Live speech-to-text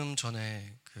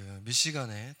전에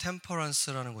미시간의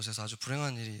템퍼런스라는 곳에서 아주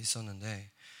불행한 일이 있었는데,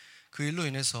 그 일로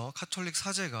인해서 카톨릭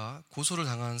사제가 고소를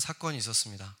당한 사건이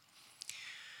있었습니다.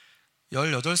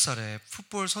 18살에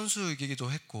풋볼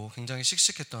선수이기도 했고 굉장히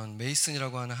씩씩했던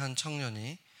메이슨이라고 하는 한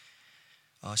청년이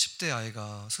 10대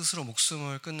아이가 스스로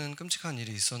목숨을 끊는 끔찍한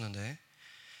일이 있었는데,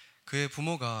 그의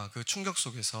부모가 그 충격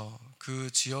속에서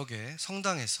그 지역의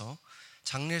성당에서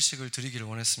장례식을 드리기를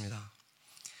원했습니다.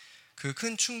 그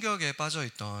큰 충격에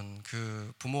빠져있던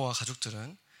그 부모와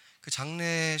가족들은 그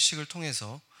장례식을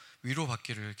통해서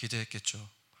위로받기를 기대했겠죠.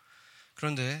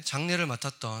 그런데 장례를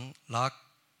맡았던 락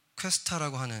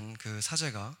퀘스타라고 하는 그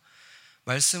사제가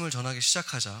말씀을 전하기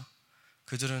시작하자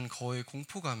그들은 거의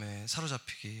공포감에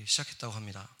사로잡히기 시작했다고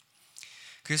합니다.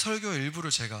 그의 설교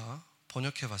일부를 제가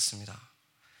번역해 봤습니다.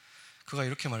 그가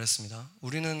이렇게 말했습니다.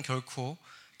 우리는 결코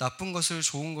나쁜 것을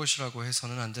좋은 것이라고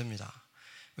해서는 안 됩니다.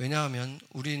 왜냐하면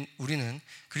우리는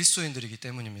그리스도인들이기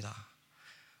때문입니다.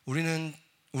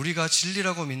 우리가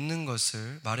진리라고 믿는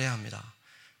것을 말해야 합니다.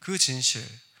 그 진실,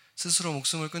 스스로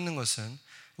목숨을 끊는 것은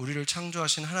우리를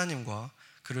창조하신 하나님과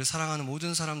그를 사랑하는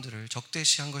모든 사람들을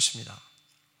적대시한 것입니다.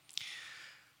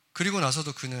 그리고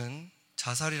나서도 그는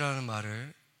자살이라는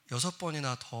말을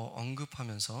 6번이나 더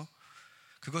언급하면서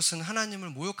그것은 하나님을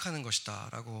모욕하는 것이다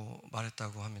라고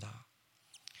말했다고 합니다.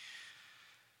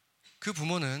 그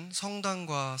부모는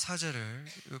성당과 사제를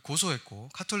고소했고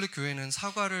카톨릭 교회는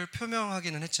사과를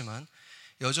표명하기는 했지만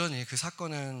여전히 그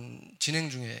사건은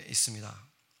진행 중에 있습니다.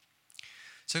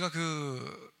 제가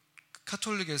그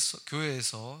카톨릭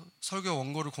교회에서 설교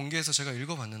원고를 공개해서 제가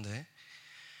읽어봤는데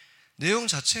내용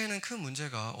자체에는 큰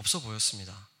문제가 없어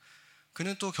보였습니다.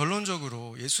 그는 또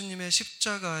결론적으로 예수님의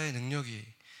십자가의 능력이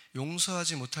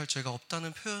용서하지 못할 죄가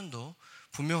없다는 표현도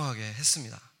분명하게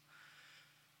했습니다.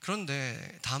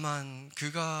 그런데 다만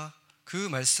그가 그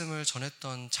말씀을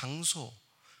전했던 장소,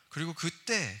 그리고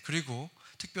그때, 그리고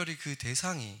특별히 그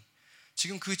대상이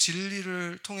지금 그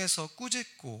진리를 통해서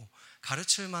꾸짖고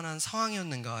가르칠 만한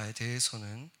상황이었는가에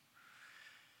대해서는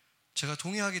제가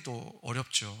동의하기도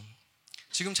어렵죠.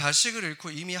 지금 자식을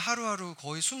잃고 이미 하루하루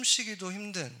거의 숨쉬기도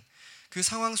힘든 그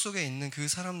상황 속에 있는 그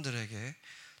사람들에게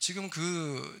지금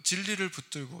그 진리를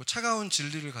붙들고 차가운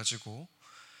진리를 가지고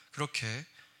그렇게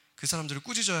그 사람들을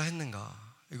꾸짖어야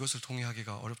했는가, 이것을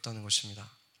동의하기가 어렵다는 것입니다.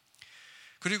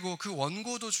 그리고 그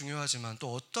원고도 중요하지만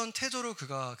또 어떤 태도로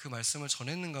그가 그 말씀을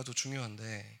전했는가도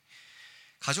중요한데,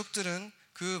 가족들은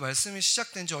그 말씀이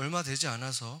시작된 지 얼마 되지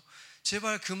않아서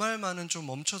제발 그 말만은 좀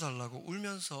멈춰달라고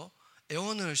울면서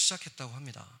애원을 시작했다고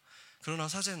합니다. 그러나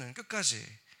사제는 끝까지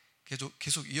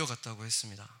계속 이어갔다고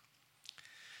했습니다.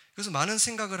 그래서 많은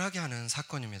생각을 하게 하는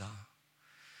사건입니다.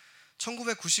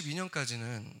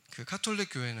 1992년까지는 그 카톨릭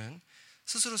교회는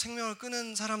스스로 생명을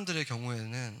끊은 사람들의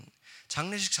경우에는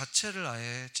장례식 자체를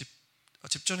아예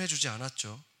집전해주지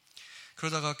않았죠.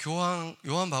 그러다가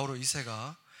요한 바오로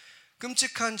 2세가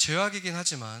끔찍한 죄악이긴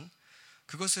하지만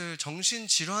그것을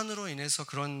정신질환으로 인해서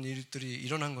그런 일들이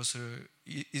일어난 것을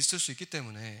있을 수 있기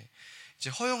때문에 이제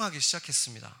허용하기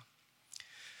시작했습니다.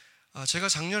 제가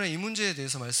작년에 이 문제에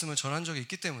대해서 말씀을 전한 적이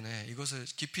있기 때문에 이것을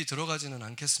깊이 들어가지는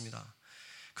않겠습니다.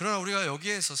 그러나 우리가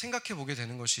여기에서 생각해 보게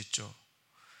되는 것이 있죠.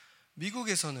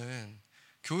 미국에서는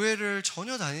교회를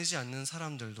전혀 다니지 않는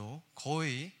사람들도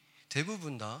거의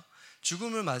대부분 다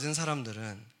죽음을 맞은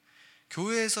사람들은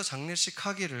교회에서 장례식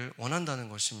하기를 원한다는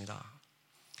것입니다.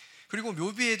 그리고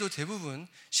묘비에도 대부분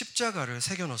십자가를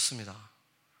새겨 넣습니다.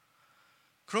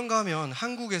 그런가 하면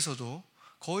한국에서도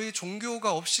거의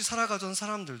종교가 없이 살아가던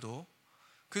사람들도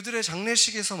그들의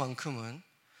장례식에서만큼은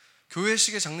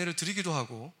교회식의 장례를 드리기도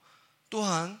하고,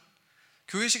 또한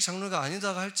교회식 장례가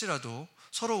아니다가 할지라도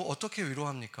서로 어떻게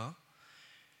위로합니까?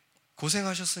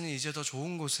 고생하셨으니 이제 더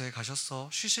좋은 곳에 가셔서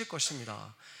쉬실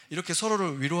것입니다. 이렇게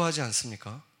서로를 위로하지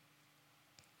않습니까?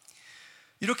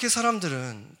 이렇게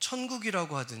사람들은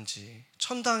천국이라고 하든지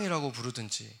천당이라고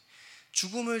부르든지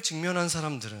죽음을 직면한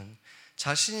사람들은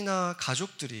자신이나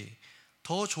가족들이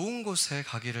더 좋은 곳에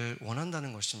가기를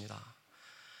원한다는 것입니다.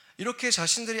 이렇게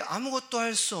자신들이 아무것도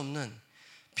할 수 없는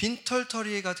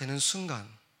빈털터리가 되는 순간,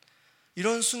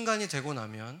 이런 순간이 되고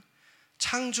나면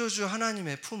창조주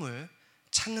하나님의 품을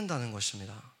찾는다는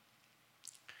것입니다.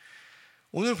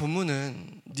 오늘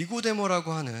본문은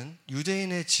니고데모라고 하는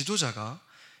유대인의 지도자가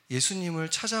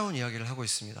예수님을 찾아온 이야기를 하고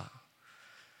있습니다.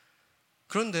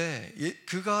 그런데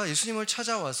그가 예수님을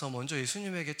찾아와서 먼저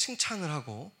예수님에게 칭찬을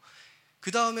하고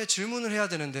그 다음에 질문을 해야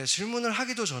되는데, 질문을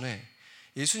하기도 전에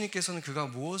예수님께서는 그가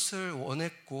무엇을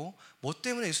원했고 뭐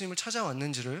때문에 예수님을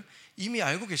찾아왔는지를 이미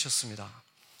알고 계셨습니다.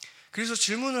 그래서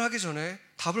질문을 하기 전에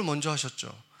답을 먼저 하셨죠.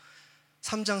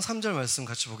 3장 3절 말씀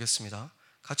같이 보겠습니다.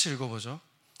 같이 읽어보죠.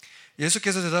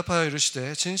 예수께서 대답하여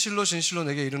이르시되 진실로 진실로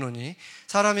내게 이르노니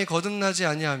사람이 거듭나지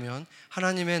아니하면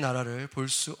하나님의 나라를 볼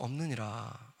수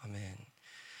없느니라. 아멘.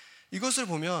 이것을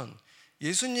보면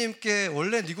예수님께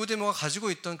원래 니고데모가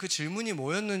가지고 있던 그 질문이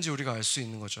뭐였는지 우리가 알 수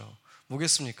있는 거죠.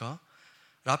 뭐겠습니까?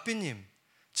 랍비님,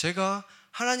 제가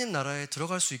하나님 나라에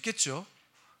들어갈 수 있겠죠?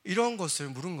 이런 것을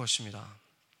물은 것입니다.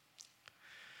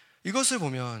 이것을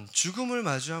보면 죽음을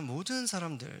마주한 모든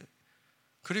사람들,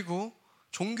 그리고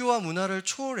종교와 문화를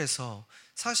초월해서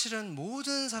사실은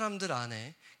모든 사람들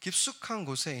안에 깊숙한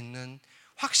곳에 있는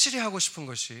확실히 하고 싶은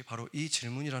것이 바로 이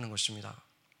질문이라는 것입니다.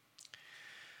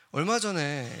 얼마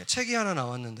전에 책이 하나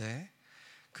나왔는데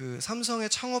그 삼성의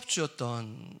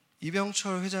창업주였던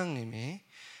이병철 회장님이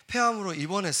폐암으로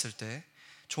입원했을 때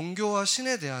종교와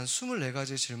신에 대한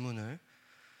 24가지 질문을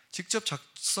직접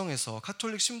작성해서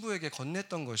가톨릭 신부에게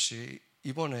건넸던 것이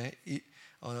이번에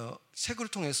책을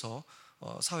통해서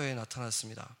사회에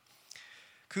나타났습니다.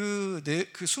 그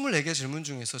 24개 질문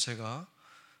중에서 제가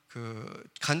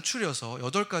간추려서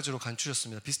 8가지로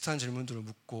간추렸습니다. 비슷한 질문들을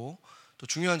묻고 또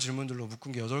중요한 질문들로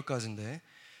묶은 게 8가지인데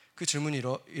그 질문이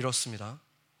이렇습니다.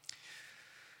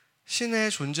 신의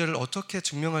존재를 어떻게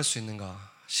증명할 수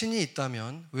있는가? 신이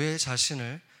있다면 왜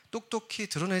자신을 똑똑히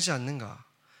드러내지 않는가?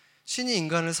 신이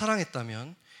인간을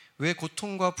사랑했다면 왜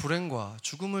고통과 불행과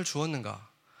죽음을 주었는가?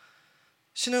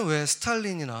 신은 왜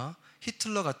스탈린이나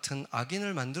히틀러 같은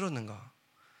악인을 만들었는가?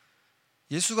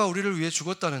 예수가 우리를 위해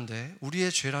죽었다는데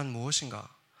우리의 죄란 무엇인가?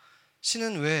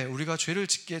 신은 왜 우리가 죄를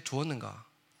짓게 두었는가?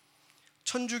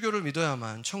 천주교를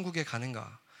믿어야만 천국에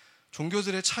가는가?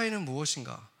 종교들의 차이는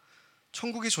무엇인가?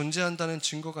 천국이 존재한다는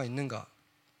증거가 있는가?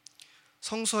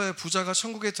 성서에 부자가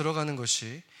천국에 들어가는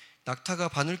것이 낙타가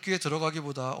바늘귀에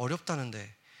들어가기보다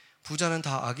어렵다는데 부자는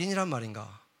다 악인이란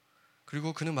말인가?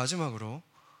 그리고 그는 마지막으로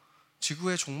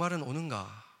지구의 종말은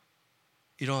오는가?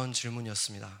 이런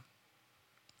질문이었습니다.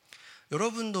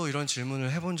 여러분도 이런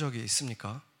질문을 해본 적이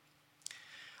있습니까?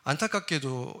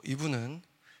 안타깝게도 이분은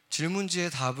질문지의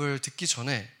답을 듣기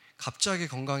전에 갑자기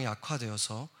건강이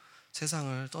악화되어서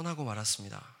세상을 떠나고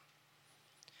말았습니다.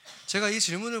 제가 이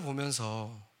질문을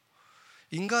보면서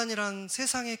인간이란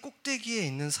세상의 꼭대기에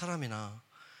있는 사람이나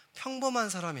평범한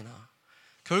사람이나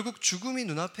결국 죽음이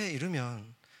눈앞에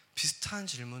이르면 비슷한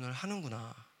질문을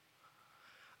하는구나.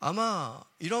 아마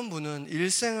이런 분은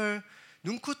일생을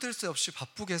눈코 뜰 새 없이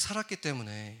바쁘게 살았기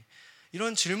때문에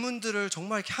이런 질문들을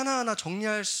정말 이렇게 하나하나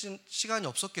정리할 시간이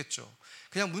없었겠죠.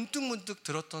 그냥 문득문득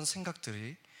들었던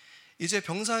생각들이 이제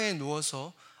병상에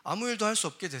누워서 아무 일도 할 수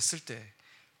없게 됐을 때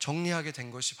정리하게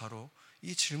된 것이 바로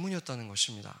이 질문이었다는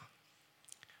것입니다.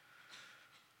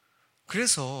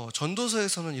 그래서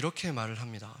전도서에서는 이렇게 말을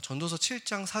합니다. 전도서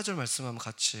 7장 4절 말씀 한번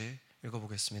같이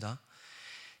읽어보겠습니다.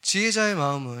 지혜자의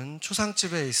마음은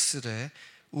초상집에 있으되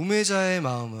우매자의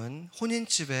마음은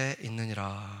혼인집에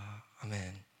있느니라.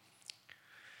 아멘.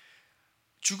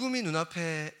 죽음이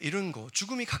눈앞에 이른 곳,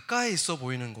 죽음이 가까이 있어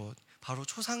보이는 곳, 바로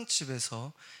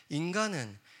초상집에서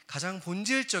인간은 가장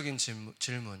본질적인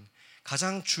질문,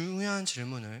 가장 중요한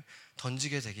질문을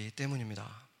던지게 되기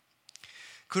때문입니다.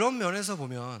 그런 면에서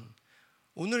보면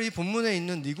오늘 이 본문에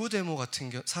있는 니고데모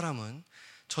같은 사람은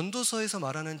전도서에서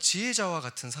말하는 지혜자와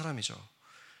같은 사람이죠.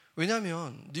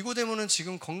 왜냐하면 니고데모는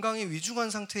지금 건강이 위중한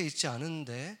상태에 있지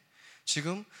않은데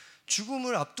지금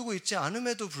죽음을 앞두고 있지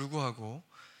않음에도 불구하고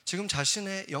지금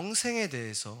자신의 영생에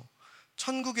대해서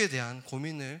천국에 대한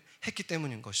고민을 했기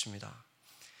때문인 것입니다.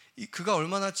 그가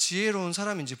얼마나 지혜로운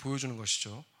사람인지 보여주는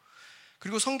것이죠.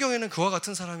 그리고 성경에는 그와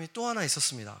같은 사람이 또 하나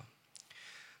있었습니다.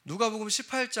 누가복음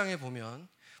 18장에 보면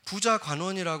부자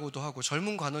관원이라고도 하고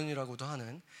젊은 관원이라고도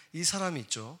하는 이 사람이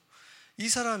있죠. 이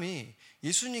사람이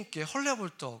예수님께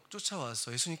헐레벌떡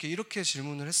쫓아와서 예수님께 이렇게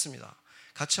질문을 했습니다.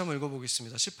 같이 한번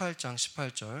읽어보겠습니다. 18장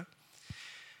 18절.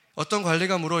 어떤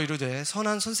관리가 물어 이르되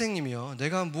선한 선생님이여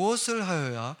내가 무엇을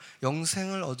하여야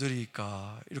영생을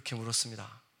얻으리이까? 이렇게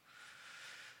물었습니다.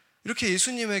 이렇게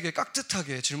예수님에게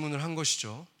깍듯하게 질문을 한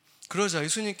것이죠. 그러자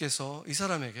예수님께서 이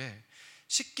사람에게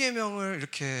십계명을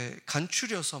이렇게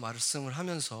간추려서 말씀을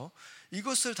하면서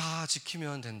이것을 다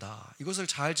지키면 된다. 이것을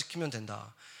잘 지키면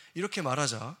된다. 이렇게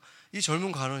말하자 이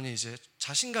젊은 관원이 이제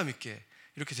자신감 있게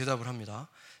이렇게 대답을 합니다.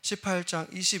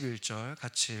 18장 21절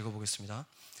같이 읽어보겠습니다.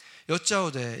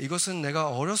 여짜오되 이것은 내가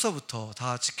어려서부터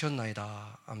다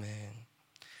지켰나이다. 아멘.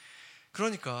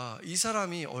 그러니까 이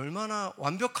사람이 얼마나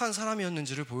완벽한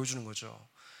사람이었는지를 보여주는 거죠.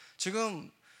 지금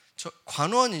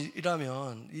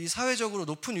관원이라면 이 사회적으로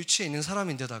높은 위치에 있는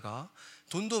사람인데다가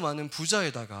돈도 많은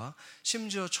부자에다가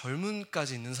심지어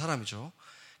젊은까지 있는 사람이죠.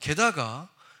 게다가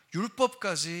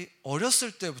율법까지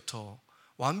어렸을 때부터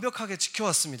완벽하게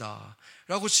지켜왔습니다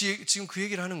라고 지금 그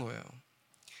얘기를 하는 거예요.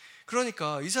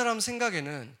 그러니까 이 사람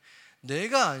생각에는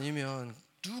내가 아니면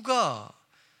누가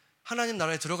하나님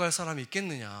나라에 들어갈 사람이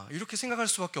있겠느냐, 이렇게 생각할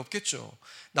수밖에 없겠죠.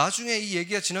 나중에 이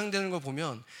얘기가 진행되는 걸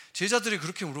보면 제자들이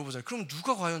그렇게 물어보잖아요. 그럼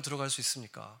누가 과연 들어갈 수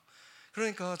있습니까?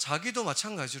 그러니까 자기도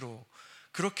마찬가지로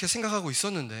그렇게 생각하고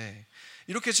있었는데,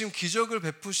 이렇게 지금 기적을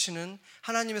베푸시는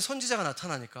하나님의 선지자가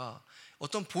나타나니까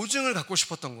어떤 보증을 갖고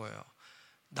싶었던 거예요.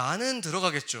 나는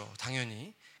들어가겠죠,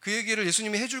 당연히. 그 얘기를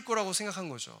예수님이 해줄 거라고 생각한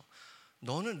거죠.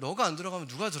 너가 안 들어가면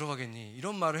누가 들어가겠니?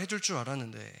 이런 말을 해줄 줄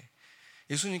알았는데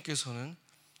예수님께서는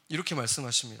이렇게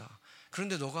말씀하십니다.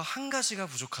 그런데 너가 한 가지가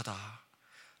부족하다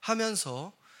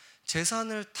하면서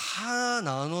재산을 다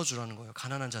나눠주라는 거예요,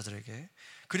 가난한 자들에게.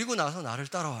 그리고 나서 나를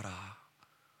따라와라.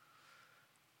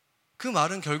 그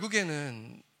말은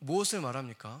결국에는 무엇을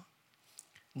말합니까?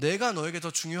 내가 너에게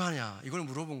더 중요하냐, 이걸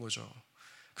물어본 거죠.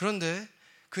 그런데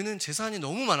그는 재산이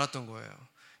너무 많았던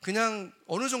거예요. 그냥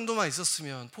어느 정도만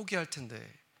있었으면 포기할 텐데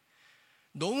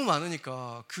너무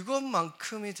많으니까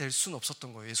그것만큼이 될 수는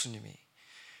없었던 거예요, 예수님이.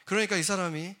 그러니까 이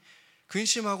사람이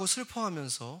근심하고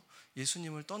슬퍼하면서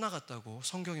예수님을 떠나갔다고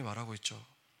성경이 말하고 있죠.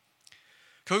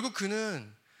 결국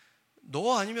그는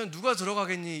너 아니면 누가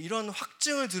들어가겠니, 이런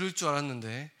확증을 들을 줄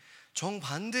알았는데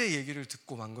정반대의 얘기를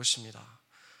듣고 만 것입니다.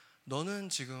 너는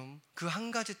지금 그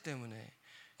한 가지 때문에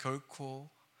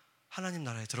결코 하나님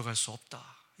나라에 들어갈 수 없다,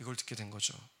 이걸 듣게 된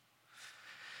거죠.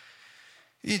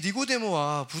 이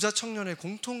니고데모와 부자 청년의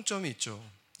공통점이 있죠.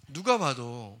 누가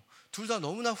봐도 둘 다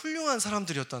너무나 훌륭한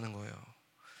사람들이었다는 거예요.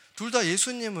 둘 다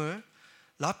예수님을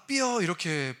랍비어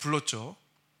이렇게 불렀죠.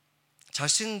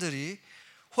 자신들이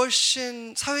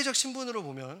훨씬 사회적 신분으로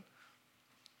보면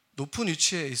높은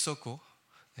위치에 있었고,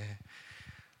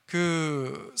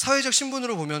 그 사회적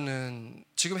신분으로 보면은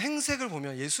지금 행색을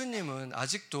보면 예수님은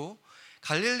아직도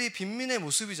갈릴리 빈민의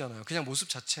모습이잖아요. 그냥 모습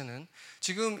자체는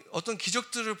지금 어떤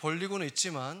기적들을 벌리고는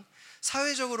있지만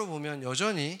사회적으로 보면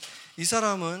여전히 이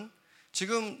사람은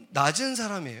지금 낮은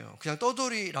사람이에요. 그냥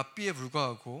떠돌이 랍비에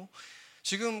불과하고,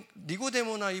 지금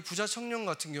니고데모나 이 부자 청년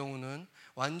같은 경우는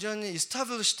완전히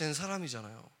이스타블리시 된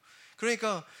사람이잖아요.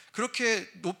 그러니까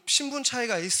그렇게 신분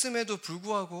차이가 있음에도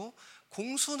불구하고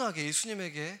공손하게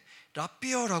예수님에게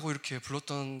랍비어라고 이렇게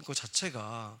불렀던 것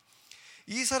자체가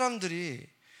이 사람들이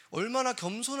얼마나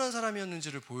겸손한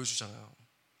사람이었는지를 보여주잖아요.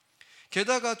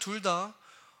 게다가 둘 다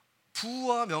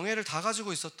부와 명예를 다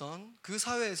가지고 있었던 그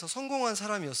사회에서 성공한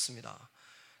사람이었습니다.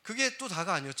 그게 또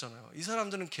다가 아니었잖아요. 이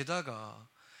사람들은 게다가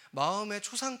마음의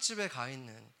초상집에 가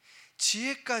있는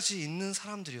지혜까지 있는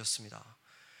사람들이었습니다.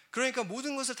 그러니까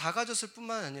모든 것을 다 가졌을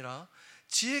뿐만 아니라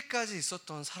지혜까지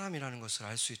있었던 사람이라는 것을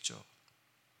알 수 있죠.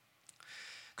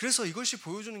 그래서 이것이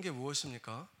보여주는 게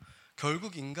무엇입니까?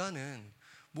 결국 인간은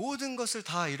모든 것을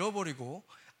다 잃어버리고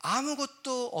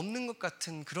아무것도 없는 것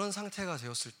같은 그런 상태가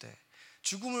되었을 때,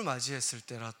 죽음을 맞이했을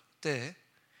때,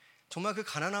 정말 그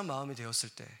가난한 마음이 되었을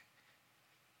때,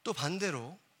 또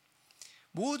반대로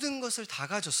모든 것을 다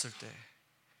가졌을 때,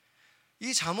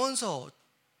 이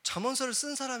잠언서를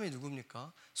쓴 사람이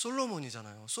누굽니까?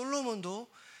 솔로몬이잖아요.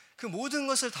 솔로몬도 그 모든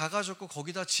것을 다 가졌고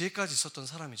거기다 지혜까지 있었던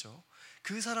사람이죠.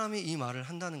 그 사람이 이 말을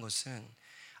한다는 것은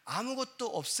아무것도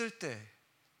없을 때,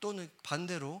 또는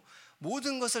반대로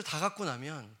모든 것을 다 갖고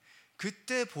나면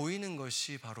그때 보이는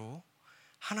것이 바로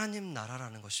하나님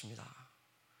나라라는 것입니다.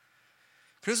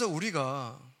 그래서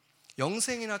우리가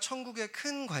영생이나 천국에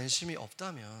큰 관심이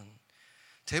없다면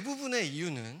대부분의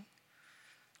이유는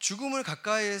죽음을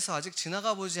가까이에서 아직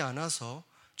지나가 보지 않아서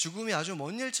죽음이 아주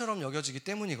먼 일처럼 여겨지기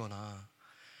때문이거나,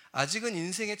 아직은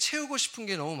인생에 채우고 싶은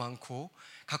게 너무 많고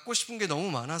갖고 싶은 게 너무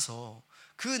많아서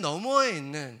그 너머에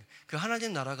있는 그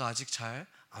하나님 나라가 아직 잘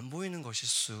안 보이는 것일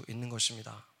수 있는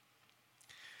것입니다.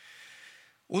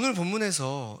 오늘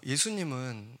본문에서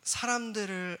예수님은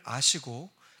사람들을 아시고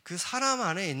그 사람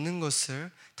안에 있는 것을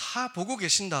다 보고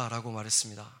계신다라고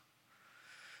말했습니다.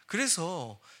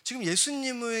 그래서 지금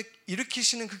예수님을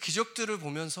일으키시는 그 기적들을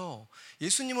보면서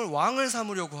예수님을 왕을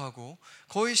삼으려고 하고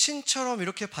거의 신처럼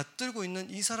이렇게 받들고 있는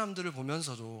이 사람들을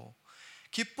보면서도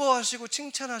기뻐하시고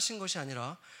칭찬하신 것이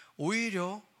아니라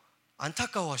오히려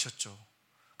안타까워하셨죠.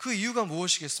 그 이유가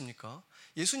무엇이겠습니까?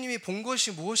 예수님이 본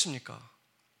것이 무엇입니까?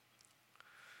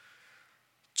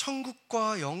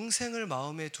 천국과 영생을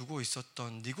마음에 두고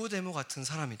있었던 니고데모 같은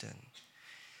사람이든,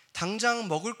 당장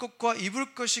먹을 것과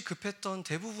입을 것이 급했던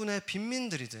대부분의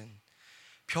빈민들이든,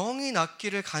 병이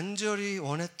낫기를 간절히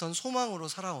원했던 소망으로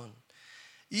살아온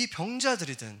이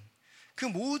병자들이든, 그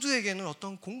모두에게는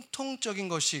어떤 공통적인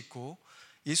것이 있고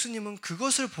예수님은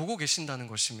그것을 보고 계신다는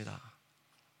것입니다.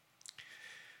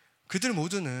 그들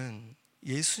모두는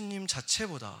예수님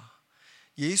자체보다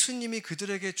예수님이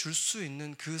그들에게 줄 수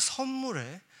있는 그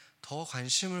선물에 더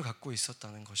관심을 갖고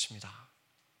있었다는 것입니다.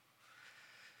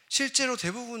 실제로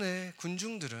대부분의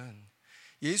군중들은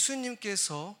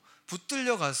예수님께서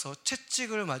붙들려 가서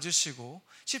채찍을 맞으시고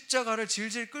십자가를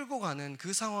질질 끌고 가는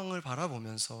그 상황을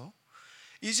바라보면서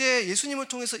이제 예수님을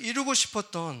통해서 이루고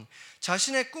싶었던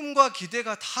자신의 꿈과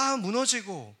기대가 다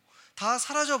무너지고 다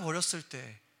사라져 버렸을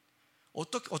때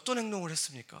어떤 행동을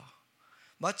했습니까?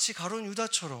 마치 가룟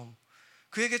유다처럼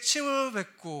그에게 침을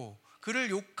뱉고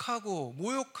그를 욕하고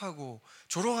모욕하고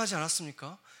조롱하지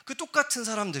않았습니까? 그 똑같은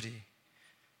사람들이.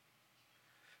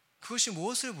 그것이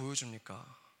무엇을 보여줍니까?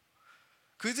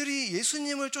 그들이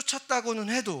예수님을 쫓았다고는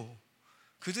해도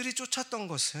그들이 쫓았던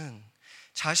것은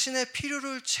자신의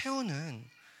필요를 채우는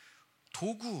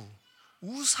도구,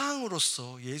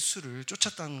 우상으로서 예수를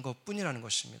쫓았다는 것뿐이라는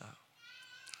것입니다.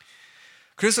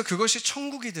 그래서 그것이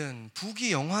천국이든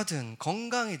부귀 영화든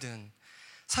건강이든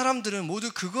사람들은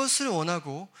모두 그것을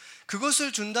원하고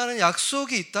그것을 준다는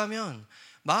약속이 있다면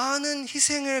많은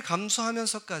희생을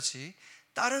감수하면서까지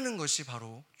따르는 것이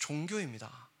바로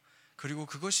종교입니다. 그리고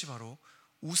그것이 바로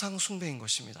우상 숭배인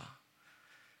것입니다.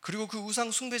 그리고 그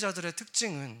우상 숭배자들의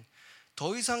특징은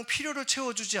더 이상 필요를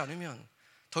채워주지 않으면,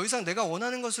 더 이상 내가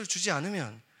원하는 것을 주지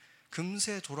않으면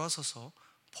금세 돌아서서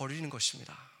버리는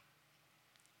것입니다.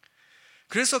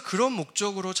 그래서 그런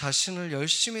목적으로 자신을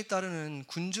열심히 따르는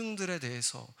군중들에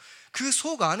대해서 그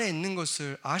속 안에 있는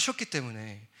것을 아셨기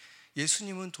때문에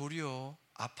예수님은 도리어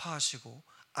아파하시고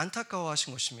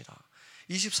안타까워하신 것입니다.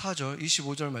 24절,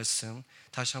 25절 말씀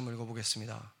다시 한번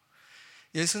읽어보겠습니다.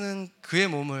 예수는 그의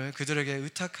몸을 그들에게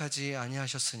의탁하지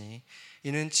아니하셨으니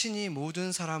이는 친히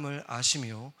모든 사람을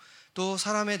아시며 또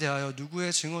사람에 대하여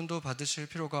누구의 증언도 받으실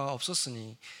필요가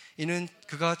없었으니 이는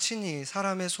그가 친히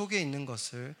사람의 속에 있는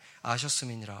것을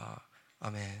아셨음이니라.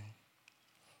 아멘.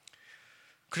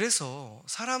 그래서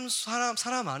사람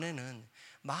안에는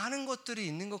많은 것들이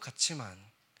있는 것 같지만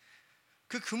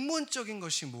그 근본적인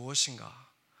것이 무엇인가?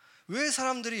 왜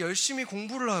사람들이 열심히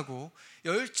공부를 하고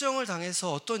열정을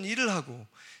당해서 어떤 일을 하고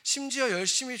심지어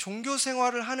열심히 종교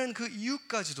생활을 하는 그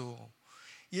이유까지도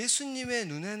예수님의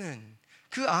눈에는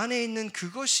그 안에 있는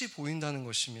그것이 보인다는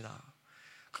것입니다.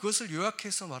 그것을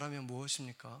요약해서 말하면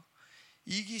무엇입니까?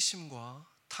 이기심과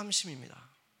탐심입니다.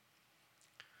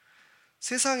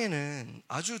 세상에는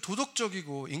아주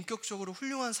도덕적이고 인격적으로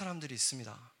훌륭한 사람들이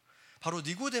있습니다. 바로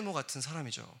니고데모 같은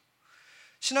사람이죠.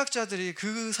 신학자들이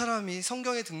그 사람이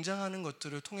성경에 등장하는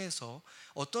것들을 통해서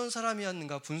어떤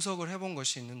사람이었는가 분석을 해본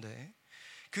것이 있는데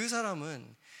그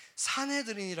사람은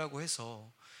산헤드린이라고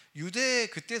해서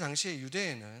그때 당시에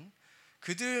유대에는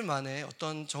그들만의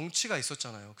어떤 정치가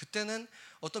있었잖아요. 그때는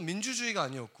어떤 민주주의가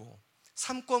아니었고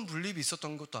삼권 분립이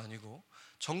있었던 것도 아니고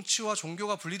정치와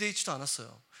종교가 분리되어 있지도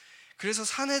않았어요. 그래서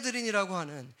산헤드린이라고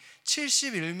하는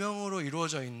 71명으로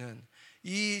이루어져 있는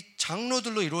이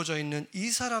장로들로 이루어져 있는 이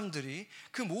사람들이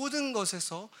그 모든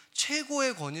것에서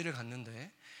최고의 권위를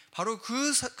갖는데 바로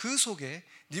그 속에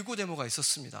니고데모가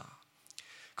있었습니다.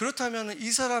 그렇다면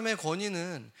이 사람의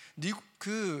권위는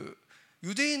그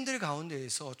유대인들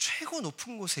가운데에서 최고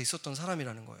높은 곳에 있었던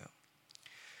사람이라는 거예요.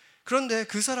 그런데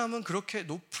그 사람은 그렇게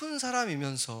높은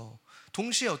사람이면서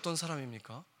동시에 어떤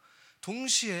사람입니까?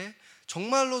 동시에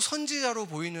정말로 선지자로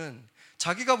보이는,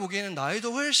 자기가 보기에는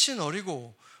나이도 훨씬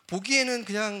어리고 보기에는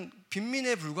그냥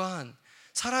빈민에 불과한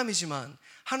사람이지만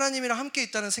하나님이랑 함께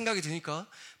있다는 생각이 드니까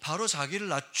바로 자기를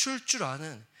낮출 줄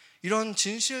아는 이런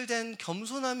진실된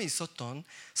겸손함이 있었던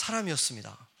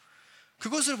사람이었습니다.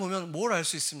 그것을 보면 뭘 알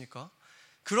수 있습니까?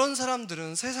 그런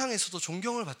사람들은 세상에서도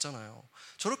존경을 받잖아요.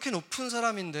 저렇게 높은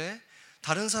사람인데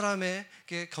다른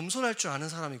사람에게 겸손할 줄 아는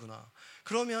사람이구나.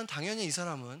 그러면 당연히 이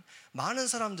사람은 많은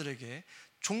사람들에게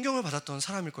존경을 받았던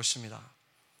사람일 것입니다.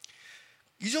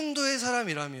 이 정도의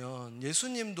사람이라면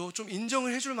예수님도 좀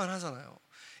인정을 해줄 만하잖아요.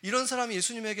 이런 사람이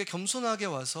예수님에게 겸손하게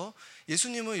와서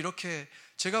예수님은 이렇게,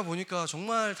 제가 보니까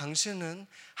정말 당신은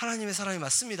하나님의 사람이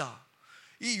맞습니다.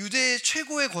 이 유대의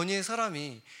최고의 권위의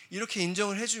사람이 이렇게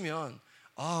인정을 해주면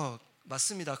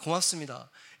맞습니다,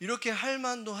 고맙습니다, 이렇게 할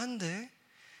만도 한데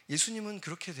예수님은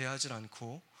그렇게 대하지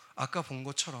않고 아까 본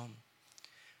것처럼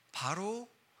바로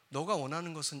너가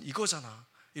원하는 것은 이거잖아,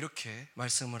 이렇게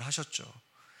말씀을 하셨죠.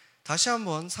 다시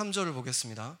한번 3절을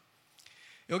보겠습니다.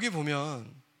 여기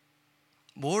보면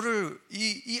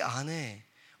이 안에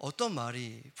어떤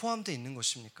말이 포함되어 있는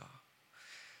것입니까?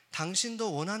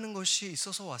 당신도 원하는 것이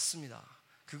있어서 왔습니다.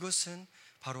 그것은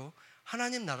바로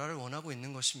하나님 나라를 원하고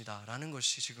있는 것입니다 라는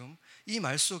것이 지금 이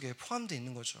말 속에 포함되어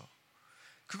있는 거죠.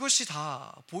 그것이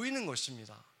다 보이는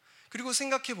것입니다. 그리고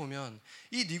생각해 보면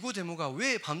이 니고데모가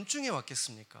왜 밤중에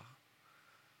왔겠습니까?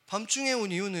 밤중에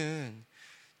온 이유는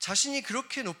자신이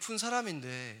그렇게 높은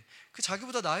사람인데 그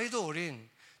자기보다 나이도 어린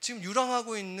지금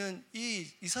유랑하고 있는 이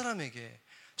사람에게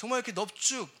정말 이렇게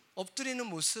넙죽 엎드리는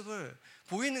모습을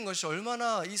보이는 것이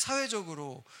얼마나 이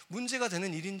사회적으로 문제가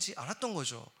되는 일인지 알았던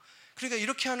거죠. 그러니까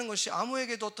이렇게 하는 것이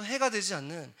아무에게도 어떤 해가 되지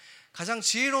않는 가장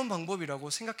지혜로운 방법이라고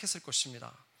생각했을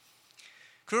것입니다.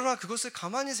 그러나 그것을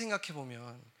가만히 생각해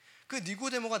보면 그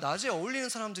니고데모가 낮에 어울리는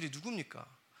사람들이 누굽니까?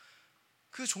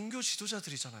 그 종교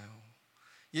지도자들이잖아요.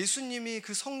 예수님이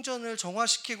그 성전을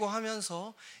정화시키고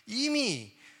하면서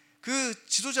이미 그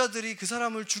지도자들이 그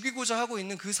사람을 죽이고자 하고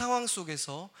있는 그 상황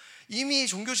속에서 이미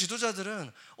종교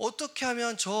지도자들은 어떻게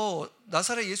하면 저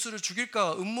나사렛 예수를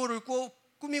죽일까 음모를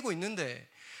꾸미고 있는데,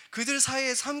 그들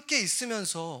사이에 함께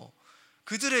있으면서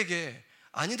그들에게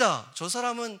아니다, 저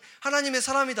사람은 하나님의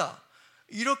사람이다,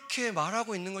 이렇게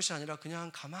말하고 있는 것이 아니라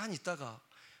그냥 가만히 있다가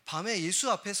밤에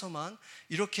예수 앞에서만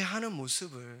이렇게 하는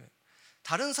모습을,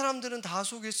 다른 사람들은 다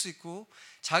속일 수 있고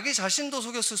자기 자신도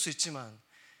속였을 수 있지만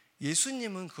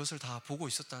예수님은 그것을 다 보고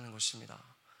있었다는 것입니다.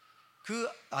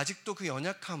 아직도 그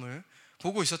연약함을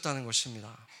보고 있었다는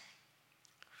것입니다.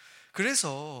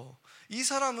 그래서 이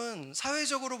사람은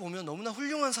사회적으로 보면 너무나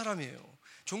훌륭한 사람이에요.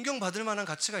 존경받을 만한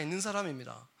가치가 있는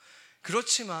사람입니다.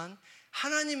 그렇지만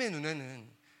하나님의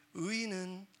눈에는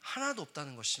의인은 하나도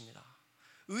없다는 것입니다.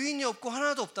 의인이 없고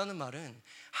하나도 없다는 말은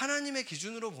하나님의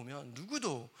기준으로 보면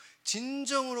누구도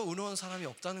진정으로 의로운 사람이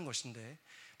없다는 것인데,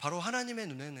 바로 하나님의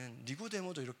눈에는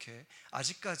니고데모도 이렇게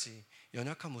아직까지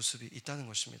연약한 모습이 있다는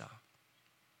것입니다.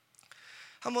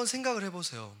 한번 생각을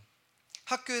해보세요.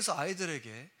 학교에서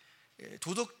아이들에게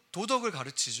도덕을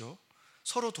가르치죠.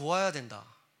 서로 도와야 된다,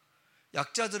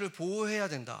 약자들을 보호해야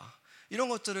된다, 이런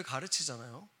것들을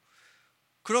가르치잖아요.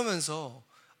 그러면서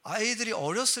아이들이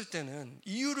어렸을 때는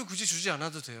이유를 굳이 주지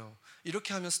않아도 돼요.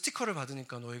 이렇게 하면 스티커를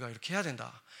받으니까 너희가 이렇게 해야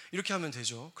된다, 이렇게 하면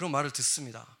되죠. 그런 말을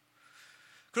듣습니다.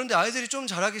 그런데 아이들이 좀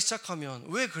자라기 시작하면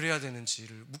왜 그래야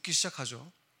되는지를 묻기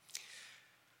시작하죠.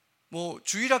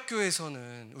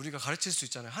 주일학교에서는 우리가 가르칠 수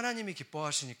있잖아요. 하나님이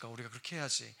기뻐하시니까 우리가 그렇게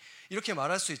해야지, 이렇게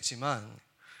말할 수 있지만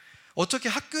어떻게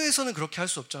학교에서는 그렇게 할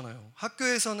수 없잖아요.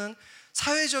 학교에서는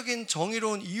사회적인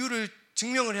정의로운 이유를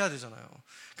증명을 해야 되잖아요.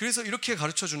 그래서 이렇게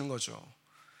가르쳐 주는 거죠.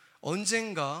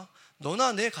 언젠가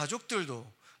너나 내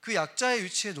가족들도 그 약자의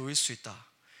위치에 놓일 수 있다.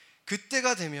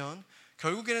 그때가 되면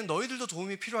결국에는 너희들도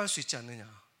도움이 필요할 수 있지 않느냐.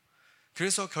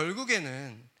 그래서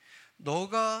결국에는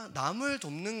너가 남을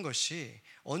돕는 것이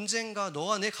언젠가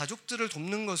너와 내 가족들을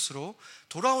돕는 것으로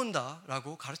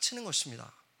돌아온다라고 가르치는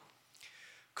것입니다.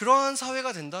 그러한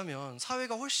사회가 된다면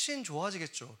사회가 훨씬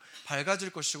좋아지겠죠.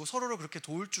 밝아질 것이고 서로를 그렇게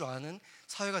도울 줄 아는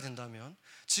사회가 된다면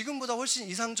지금보다 훨씬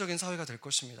이상적인 사회가 될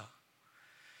것입니다.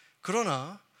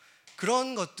 그러나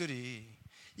그런 것들이,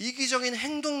 이기적인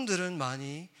행동들은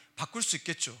많이 바꿀 수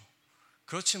있겠죠.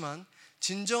 그렇지만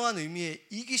진정한 의미의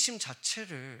이기심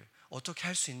자체를 어떻게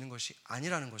할 수 있는 것이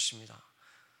아니라는 것입니다.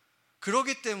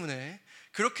 그렇기 때문에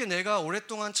그렇게 내가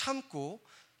오랫동안 참고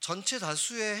전체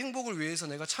다수의 행복을 위해서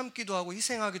내가 참기도 하고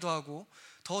희생하기도 하고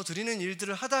더 드리는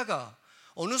일들을 하다가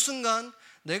어느 순간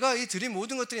내가 이 드린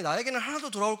모든 것들이 나에게는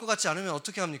하나도 돌아올 것 같지 않으면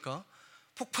어떻게 합니까?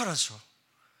 폭발하죠.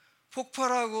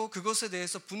 폭발하고 그것에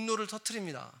대해서 분노를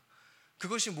터뜨립니다.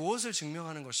 그것이 무엇을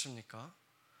증명하는 것입니까?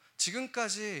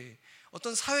 지금까지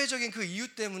어떤 사회적인 그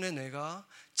이유 때문에 내가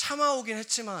참아오긴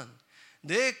했지만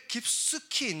내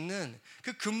깊숙이 있는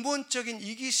그 근본적인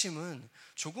이기심은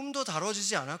조금도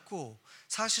다뤄지지 않았고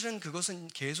사실은 그것은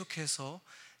계속해서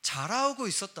자라오고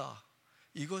있었다,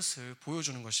 이것을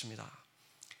보여주는 것입니다.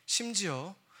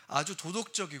 심지어 아주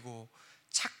도덕적이고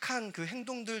착한 그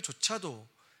행동들조차도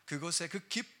그것의 그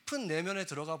깊은 내면에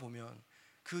들어가 보면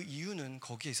그 이유는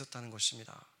거기에 있었다는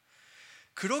것입니다.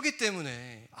 그렇기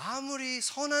때문에 아무리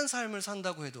선한 삶을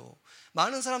산다고 해도,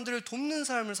 많은 사람들을 돕는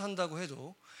삶을 산다고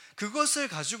해도 그것을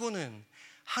가지고는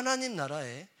하나님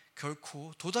나라에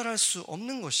결코 도달할 수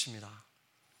없는 것입니다.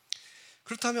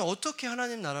 그렇다면 어떻게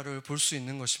하나님 나라를 볼 수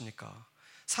있는 것입니까?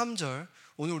 3절,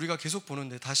 오늘 우리가 계속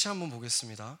보는데 다시 한번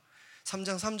보겠습니다.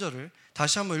 3장 3절을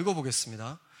다시 한번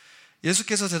읽어보겠습니다.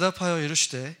 예수께서 대답하여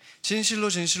이르시되 진실로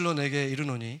진실로 내게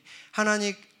이르노니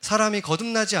사람이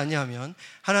거듭나지 아니하면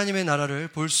하나님의 나라를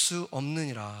볼 수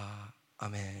없느니라.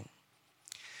 아멘.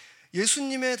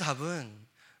 예수님의 답은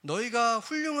너희가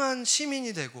훌륭한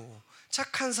시민이 되고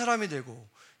착한 사람이 되고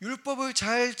율법을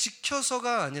잘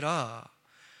지켜서가 아니라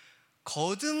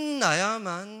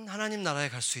거듭나야만 하나님 나라에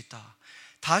갈 수 있다,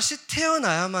 다시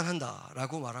태어나야만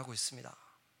한다라고 말하고 있습니다.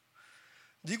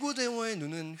 니고데모의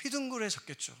눈은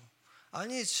휘둥그레졌겠죠.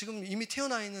 아니, 지금 이미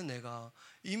태어나 있는 내가,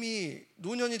 이미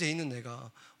노년이 돼 있는 내가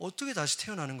어떻게 다시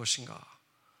태어나는 것인가,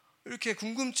 이렇게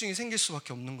궁금증이 생길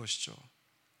수밖에 없는 것이죠.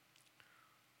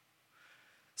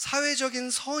 사회적인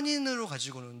선인으로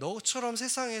가지고는, 너처럼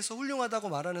세상에서 훌륭하다고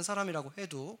말하는 사람이라고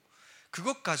해도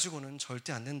그것 가지고는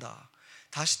절대 안 된다.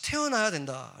 다시 태어나야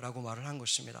된다라고 말을 한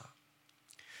것입니다.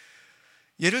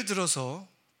 예를 들어서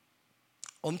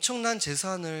엄청난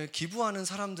재산을 기부하는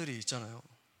사람들이 있잖아요.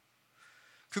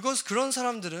 그런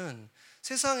사람들은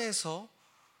세상에서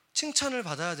칭찬을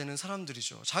받아야 되는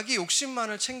사람들이죠. 자기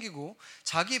욕심만을 챙기고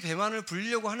자기 배만을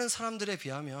불리려고 하는 사람들에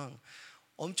비하면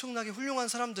엄청나게 훌륭한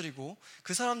사람들이고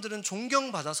그 사람들은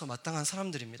존경받아서 마땅한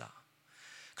사람들입니다.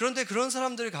 그런데 그런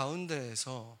사람들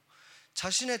가운데에서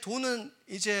자신의 돈은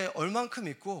이제 얼만큼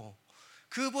있고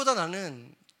그보다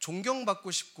나는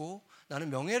존경받고 싶고 나는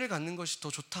명예를 갖는 것이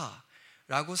더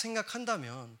좋다라고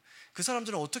생각한다면 그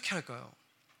사람들은 어떻게 할까요?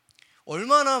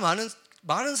 얼마나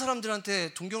많은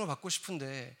사람들한테 존경을 받고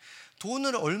싶은데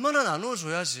돈을 얼마나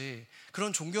나눠줘야지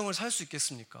그런 존경을 살 수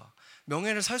있겠습니까?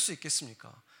 명예를 살 수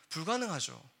있겠습니까?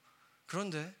 불가능하죠.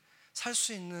 그런데 살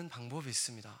수 있는 방법이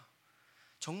있습니다.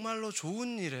 정말로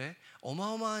좋은 일에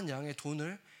어마어마한 양의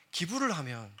돈을 기부를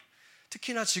하면,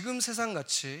 특히나 지금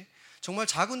세상같이 정말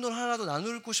작은 돈 하나도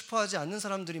나누고 싶어 하지 않는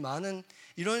사람들이 많은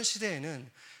이런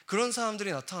시대에는 그런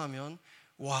사람들이 나타나면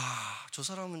와, 저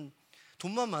사람은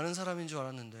돈만 많은 사람인 줄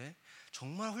알았는데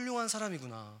정말 훌륭한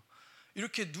사람이구나,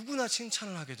 이렇게 누구나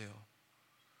칭찬을 하게 돼요.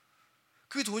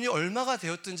 그 돈이 얼마가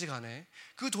되었든지 간에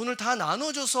그 돈을 다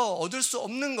나눠줘서 얻을 수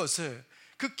없는 것을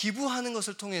그 기부하는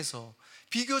것을 통해서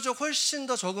비교적 훨씬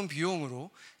더 적은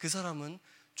비용으로 그 사람은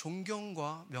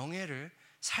존경과 명예를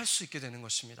살 수 있게 되는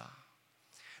것입니다.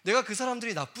 내가 그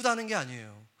사람들이 나쁘다는 게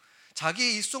아니에요.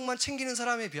 자기 입속만 챙기는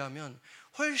사람에 비하면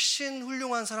훨씬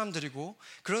훌륭한 사람들이고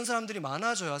그런 사람들이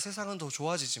많아져야 세상은 더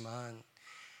좋아지지만,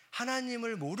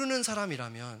 하나님을 모르는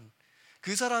사람이라면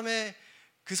그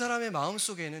사람의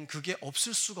마음속에는 그게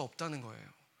없을 수가 없다는 거예요.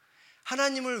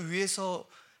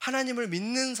 하나님을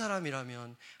믿는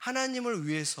사람이라면 하나님을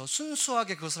위해서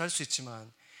순수하게 그것을 할 수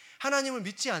있지만, 하나님을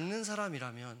믿지 않는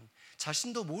사람이라면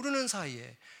자신도 모르는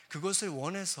사이에 그것을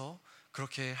원해서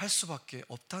그렇게 할 수밖에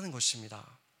없다는 것입니다.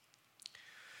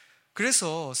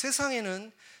 그래서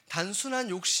세상에는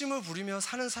단순한 욕심을 부리며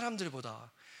사는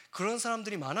사람들보다 그런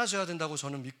사람들이 많아져야 된다고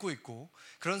저는 믿고 있고,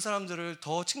 그런 사람들을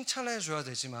더 칭찬해 줘야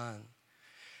되지만,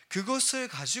 그것을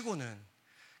가지고는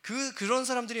그런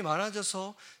사람들이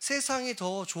많아져서 세상이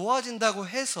더 좋아진다고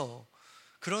해서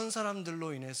그런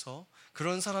사람들로 인해서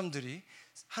그런 사람들이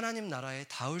하나님 나라에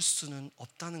닿을 수는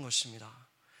없다는 것입니다.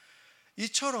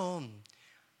 이처럼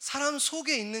사람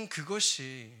속에 있는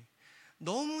그것이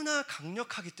너무나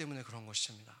강력하기 때문에 그런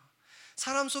것입니다.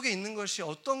 사람 속에 있는 것이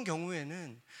어떤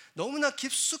경우에는 너무나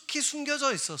깊숙이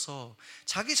숨겨져 있어서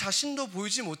자기 자신도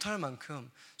보이지 못할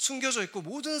만큼 숨겨져 있고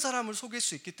모든 사람을 속일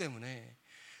수 있기 때문에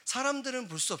사람들은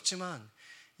볼 수 없지만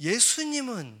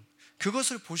예수님은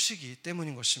그것을 보시기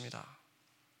때문인 것입니다.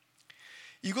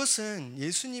 이것은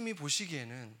예수님이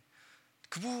보시기에는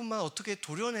그 부분만 어떻게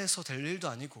도려내서 될 일도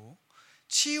아니고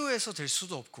치유해서 될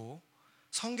수도 없고,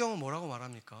 성경은 뭐라고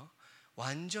말합니까?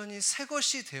 완전히 새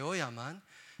것이 되어야만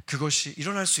그것이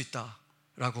일어날 수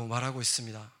있다라고 말하고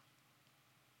있습니다.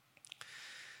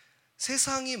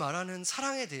 세상이 말하는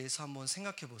사랑에 대해서 한번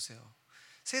생각해 보세요.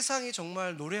 세상이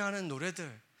정말 노래하는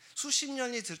노래들, 수십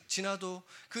년이 지나도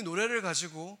그 노래를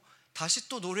가지고 다시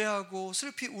또 노래하고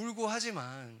슬피 울고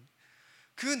하지만,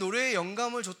 그 노래에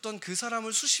영감을 줬던 그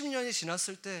사람을 수십 년이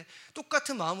지났을 때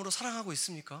똑같은 마음으로 사랑하고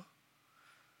있습니까?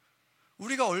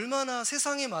 우리가 얼마나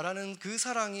세상이 말하는 그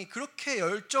사랑이, 그렇게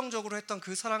열정적으로 했던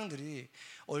그 사랑들이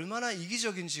얼마나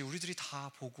이기적인지 우리들이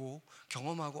다 보고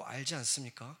경험하고 알지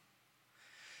않습니까?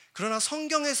 그러나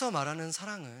성경에서 말하는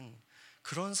사랑은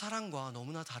그런 사랑과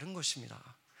너무나 다른 것입니다.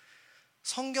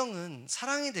 성경은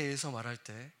사랑에 대해서 말할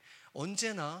때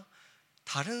언제나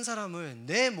다른 사람을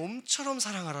내 몸처럼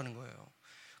사랑하라는 거예요.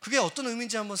 그게 어떤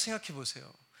의미인지 한번 생각해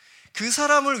보세요. 그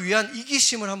사람을 위한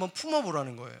이기심을 한번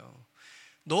품어보라는 거예요.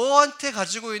 너한테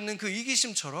가지고 있는 그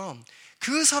이기심처럼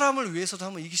그 사람을 위해서도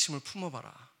한번 이기심을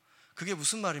품어봐라. 그게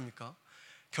무슨 말입니까?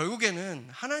 결국에는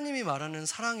하나님이 말하는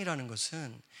사랑이라는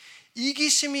것은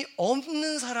이기심이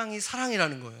없는 사랑이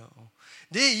사랑이라는 거예요.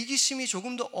 내 이기심이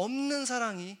조금도 없는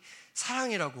사랑이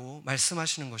사랑이라고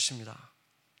말씀하시는 것입니다.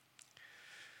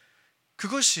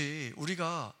 그것이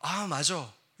우리가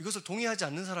맞아, 이것을 동의하지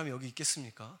않는 사람이 여기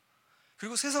있겠습니까?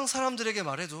 그리고 세상 사람들에게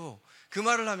말해도 그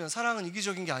말을 하면 사랑은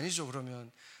이기적인 게 아니죠,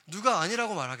 그러면 누가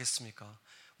아니라고 말하겠습니까?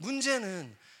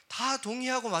 문제는 다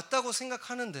동의하고 맞다고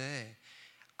생각하는데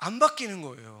안 바뀌는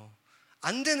거예요.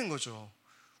 안 되는 거죠.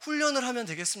 훈련을 하면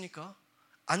되겠습니까?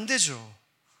 안 되죠.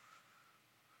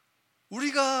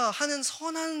 우리가 하는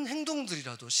선한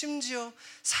행동들이라도, 심지어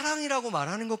사랑이라고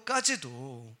말하는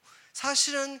것까지도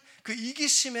사실은 그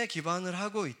이기심에 기반을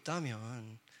하고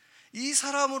있다면 이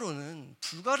사람으로는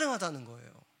불가능하다는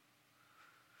거예요.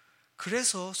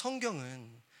 그래서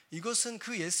성경은 이것은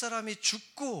그 옛사람이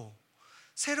죽고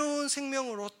새로운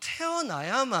생명으로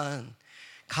태어나야만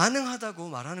가능하다고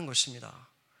말하는 것입니다.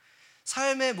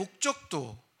 삶의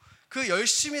목적도, 그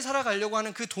열심히 살아가려고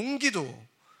하는 그 동기도,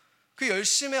 그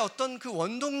열심의 어떤 그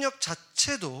원동력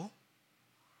자체도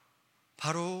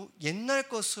바로 옛날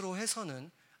것으로 해서는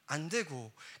안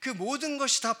되고, 그 모든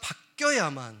것이 다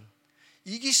바뀌어야만,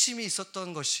 이기심이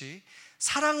있었던 것이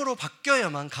사랑으로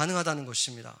바뀌어야만 가능하다는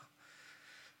것입니다.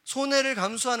 손해를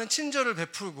감수하는 친절을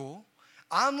베풀고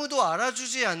아무도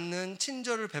알아주지 않는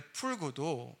친절을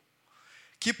베풀고도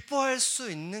기뻐할 수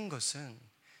있는 것은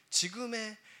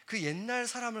지금의 그 옛날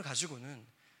사람을 가지고는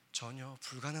전혀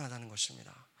불가능하다는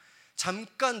것입니다.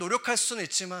 잠깐 노력할 수는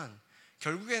있지만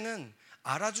결국에는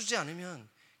알아주지 않으면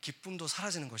기쁨도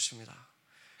사라지는 것입니다.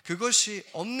 그것이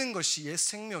없는 것이 옛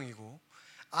생명이고,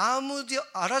 아무도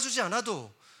알아주지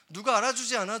않아도, 누가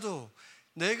알아주지 않아도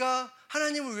내가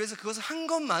하나님을 위해서 그것을 한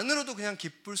것만으로도 그냥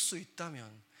기쁠 수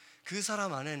있다면 그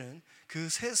사람 안에는 그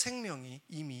새 생명이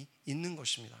이미 있는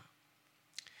것입니다.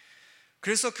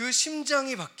 그래서 그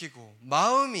심장이 바뀌고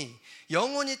마음이,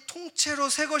 영혼이 통째로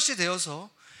새 것이 되어서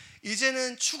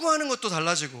이제는 추구하는 것도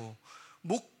달라지고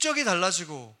목적이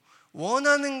달라지고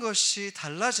원하는 것이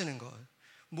달라지는 것,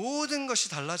 모든 것이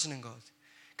달라지는 것,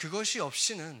 그것이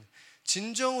없이는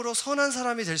진정으로 선한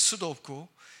사람이 될 수도 없고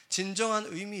진정한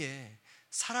의미의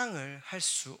사랑을 할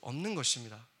수 없는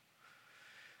것입니다.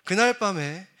 그날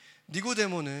밤에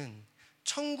니고데모는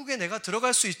천국에 내가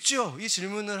들어갈 수 있죠? 이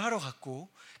질문을 하러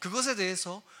갔고, 그것에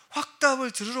대해서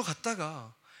확답을 들으러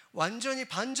갔다가 완전히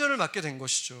반전을 맞게 된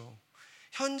것이죠.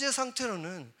 현재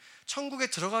상태로는 천국에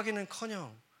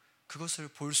들어가기는커녕 그것을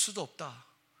볼 수도 없다.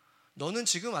 너는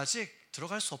지금 아직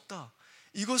들어갈 수 없다.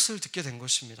 이것을 듣게 된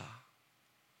것입니다.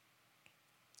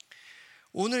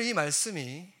 오늘 이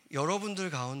말씀이 여러분들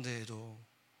가운데에도,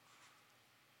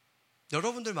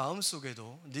 여러분들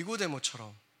마음속에도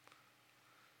니고데모처럼,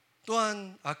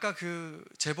 또한 아까 그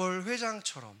재벌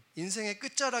회장처럼 인생의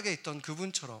끝자락에 있던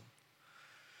그분처럼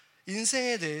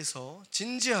인생에 대해서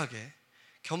진지하게,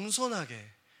 겸손하게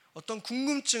어떤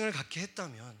궁금증을 갖게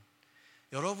했다면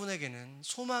여러분에게는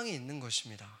소망이 있는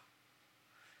것입니다.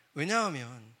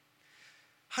 왜냐하면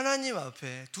하나님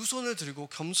앞에 두 손을 들고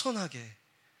겸손하게,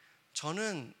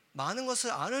 저는 많은 것을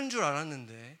아는 줄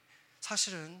알았는데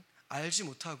사실은 알지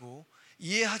못하고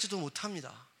이해하지도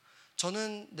못합니다.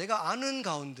 저는 내가 아는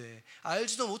가운데,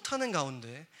 알지도 못하는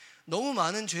가운데 너무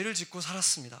많은 죄를 짓고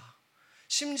살았습니다.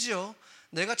 심지어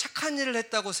내가 착한 일을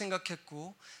했다고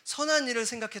생각했고 선한 일을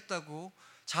생각했다고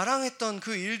자랑했던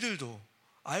그 일들도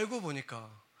알고 보니까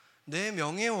내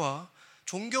명예와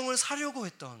존경을 사려고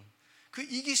했던 그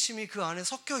이기심이 그 안에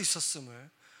섞여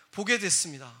있었음을 보게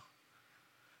됐습니다.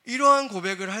 이러한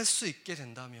고백을 할 수 있게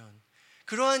된다면,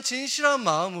 그러한 진실한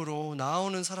마음으로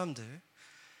나오는 사람들,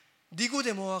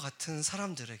 니고데모와 같은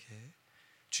사람들에게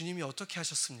주님이 어떻게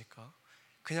하셨습니까?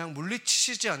 그냥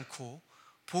물리치시지 않고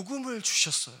복음을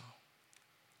주셨어요.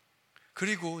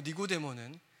 그리고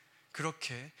니고데모는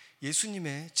그렇게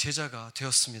예수님의 제자가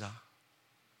되었습니다.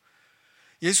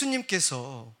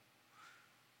 예수님께서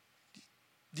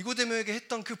니고데모에게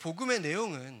했던 그 복음의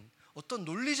내용은 어떤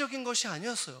논리적인 것이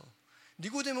아니었어요.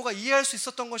 니고데모가 이해할 수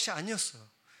있었던 것이 아니었어요.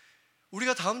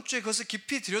 우리가 다음 주에 그것을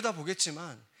깊이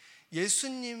들여다보겠지만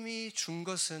예수님이 준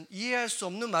것은 이해할 수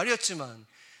없는 말이었지만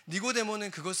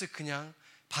니고데모는 그것을 그냥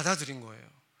받아들인 거예요.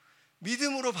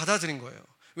 믿음으로 받아들인 거예요.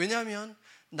 왜냐하면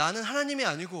나는 하나님이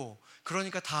아니고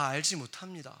그러니까 다 알지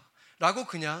못합니다 라고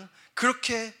그냥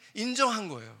그렇게 인정한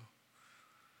거예요.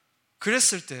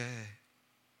 그랬을 때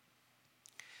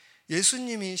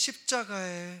예수님이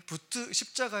십자가에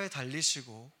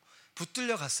달리시고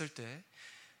붙들려 갔을 때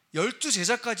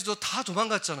 12제자까지도 다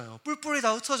도망갔잖아요. 뿔뿔이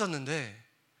다 흩어졌는데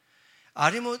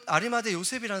아리마대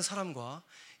요셉이라는 사람과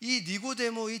이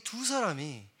니고데모, 이 두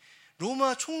사람이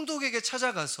로마 총독에게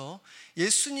찾아가서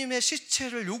예수님의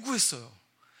시체를 요구했어요.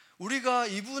 우리가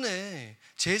이분의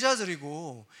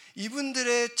제자들이고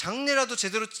이분들의 장례라도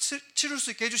제대로 치를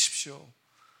수 있게 해주십시오.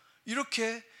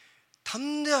 이렇게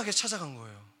담대하게 찾아간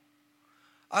거예요.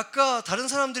 아까 다른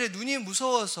사람들의 눈이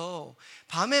무서워서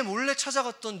밤에 몰래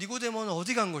찾아갔던 니고데모는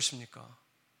어디 간 것입니까?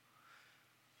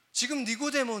 지금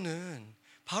니고데모는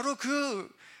바로 그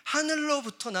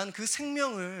하늘로부터 난 그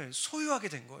생명을 소유하게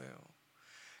된 거예요.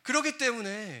 그렇기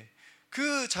때문에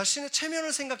그 자신의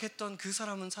체면을 생각했던 그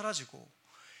사람은 사라지고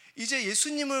이제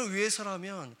예수님을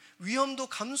위해서라면 위험도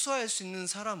감수할 수 있는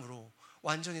사람으로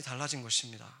완전히 달라진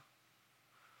것입니다.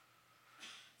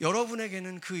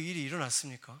 여러분에게는 그 일이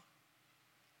일어났습니까?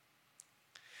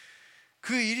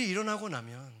 그 일이 일어나고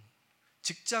나면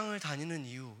직장을 다니는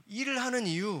이유, 일을 하는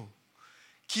이유,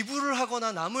 기부를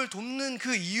하거나 남을 돕는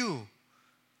그 이유,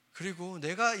 그리고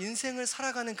내가 인생을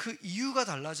살아가는 그 이유가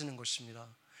달라지는 것입니다.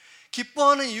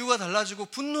 기뻐하는 이유가 달라지고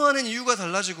분노하는 이유가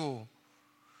달라지고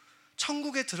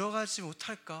천국에 들어가지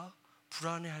못할까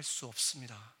불안해할 수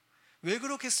없습니다. 왜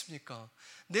그렇겠습니까?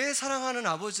 내 사랑하는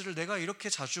아버지를 내가 이렇게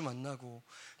자주 만나고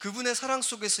그분의 사랑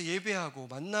속에서 예배하고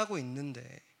만나고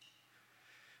있는데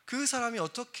그 사람이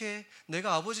어떻게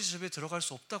내가 아버지 집에 들어갈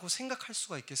수 없다고 생각할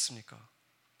수가 있겠습니까?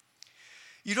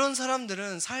 이런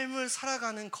사람들은 삶을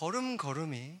살아가는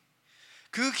걸음걸음이,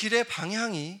 그 길의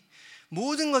방향이,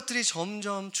 모든 것들이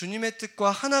점점 주님의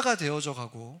뜻과 하나가 되어져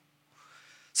가고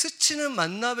스치는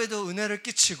만남에도 은혜를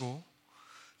끼치고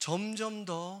점점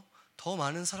더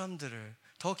많은 사람들을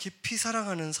더 깊이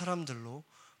사랑하는 사람들로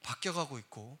바뀌어가고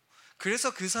있고,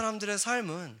 그래서 그 사람들의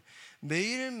삶은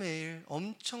매일매일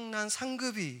엄청난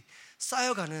상급이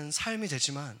쌓여가는 삶이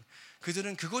되지만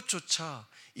그들은 그것조차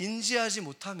인지하지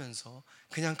못하면서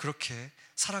그냥 그렇게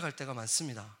살아갈 때가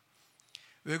많습니다.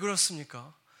 왜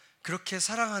그렇습니까? 그렇게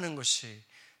사랑하는 것이,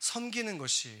 섬기는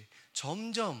것이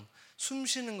점점 숨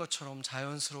쉬는 것처럼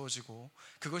자연스러워지고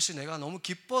그것이 내가 너무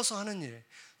기뻐서 하는 일,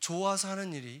 좋아서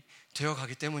하는 일이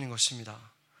되어가기 때문인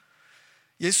것입니다.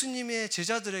 예수님의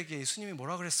제자들에게 예수님이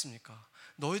뭐라 그랬습니까?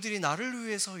 너희들이 나를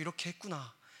위해서 이렇게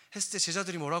했구나 했을 때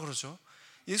제자들이 뭐라 그러죠?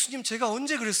 예수님, 제가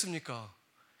언제 그랬습니까?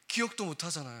 기억도 못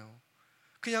하잖아요.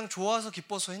 그냥 좋아서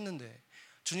기뻐서 했는데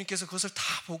주님께서 그것을 다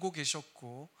보고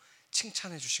계셨고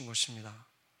칭찬해 주신 것입니다.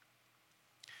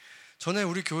 전에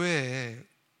우리 교회에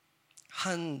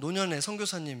한 노년의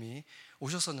선교사님이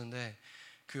오셨었는데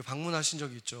그 방문하신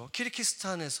적이 있죠.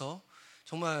 키르기스탄에서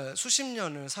정말 수십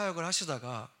년을 사역을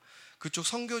하시다가 그쪽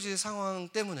선교지 상황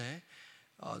때문에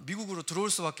미국으로 들어올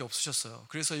수밖에 없으셨어요.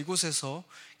 그래서 이곳에서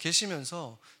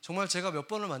계시면서 정말 제가 몇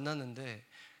번을 만났는데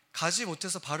가지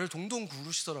못해서 발을 동동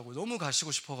구르시더라고요. 너무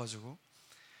가시고 싶어가지고.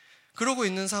 그러고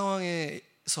있는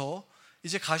상황에서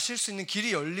이제 가실 수 있는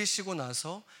길이 열리시고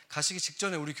나서 가시기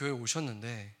직전에 우리 교회에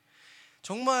오셨는데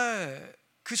정말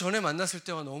그 전에 만났을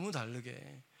때와 너무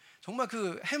다르게 정말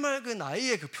그 해맑은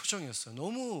아이의 그 표정이었어요.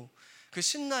 너무 그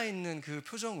신나 있는 그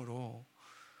표정으로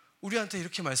우리한테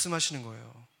이렇게 말씀하시는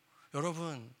거예요.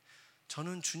 여러분,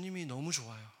 저는 주님이 너무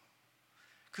좋아요.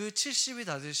 그 70이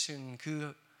다 되신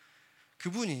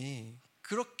그분이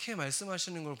그렇게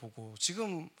말씀하시는 걸 보고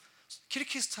지금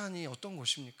키르기스탄이 어떤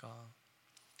곳입니까?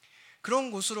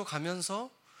 그런 곳으로 가면서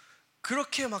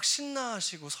그렇게 막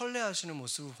신나하시고 설레하시는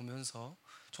모습을 보면서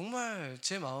정말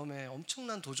제 마음에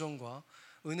엄청난 도전과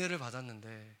은혜를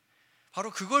받았는데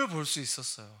바로 그걸 볼 수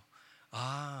있었어요.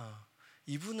 아,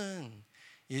 이분은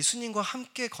예수님과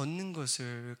함께 걷는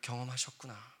것을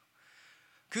경험하셨구나.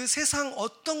 그 세상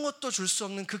어떤 것도 줄 수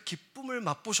없는 그 기쁨을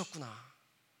맛보셨구나.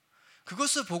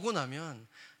 그것을 보고 나면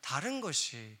다른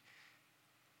것이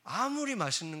아무리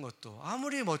맛있는 것도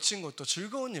아무리 멋진 것도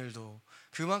즐거운 일도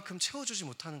그만큼 채워주지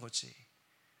못하는 거지.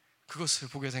 그것을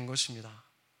보게 된 것입니다.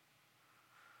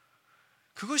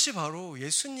 그것이 바로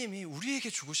예수님이 우리에게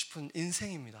주고 싶은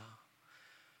인생입니다.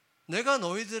 내가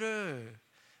너희는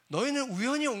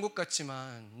우연히 온 것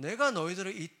같지만 내가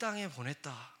너희들을 이 땅에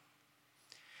보냈다.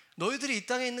 너희들이 이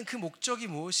땅에 있는 그 목적이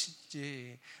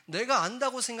무엇인지 내가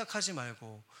안다고 생각하지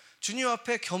말고 주님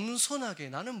앞에 겸손하게,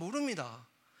 나는 모릅니다.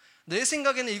 내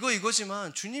생각에는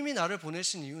이거지만 주님이 나를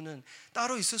보내신 이유는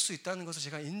따로 있을 수 있다는 것을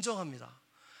제가 인정합니다.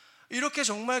 이렇게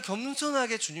정말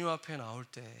겸손하게 주님 앞에 나올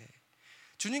때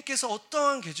주님께서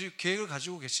어떠한 계획을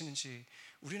가지고 계시는지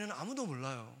우리는 아무도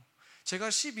몰라요. 제가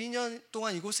 12년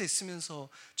동안 이곳에 있으면서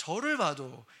저를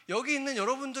봐도, 여기 있는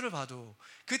여러분들을 봐도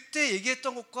그때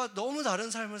얘기했던 것과 너무 다른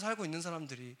삶을 살고 있는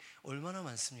사람들이 얼마나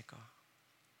많습니까?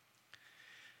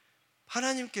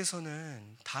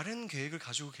 하나님께서는 다른 계획을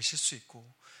가지고 계실 수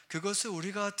있고 그것을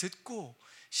우리가 듣고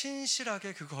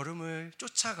신실하게 그 걸음을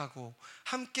쫓아가고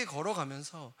함께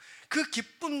걸어가면서 그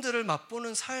기쁨들을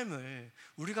맛보는 삶을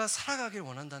우리가 살아가길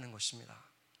원한다는 것입니다.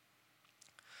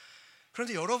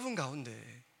 그런데 여러분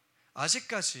가운데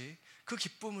아직까지 그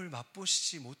기쁨을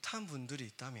맛보시지 못한 분들이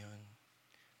있다면,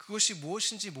 그것이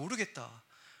무엇인지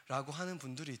모르겠다라고 하는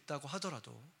분들이 있다고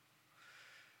하더라도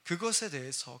그것에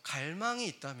대해서 갈망이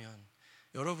있다면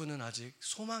여러분은 아직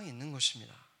소망이 있는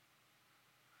것입니다.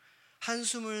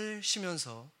 한숨을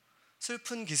쉬면서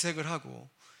슬픈 기색을 하고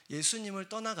예수님을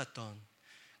떠나갔던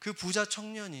그 부자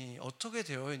청년이 어떻게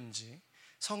되어 있는지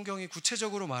성경이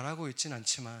구체적으로 말하고 있진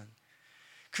않지만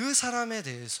그 사람에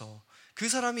대해서, 그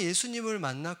사람이 예수님을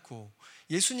만났고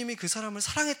예수님이 그 사람을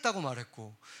사랑했다고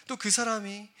말했고 또 그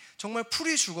사람이 정말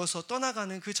풀이 죽어서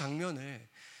떠나가는 그 장면을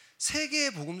세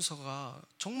개의 복음서가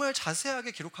정말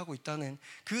자세하게 기록하고 있다는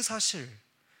그 사실,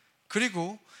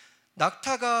 그리고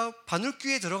낙타가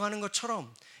바늘귀에 들어가는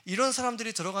것처럼 이런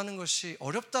사람들이 들어가는 것이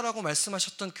어렵다라고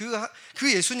말씀하셨던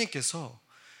그 예수님께서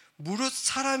무릇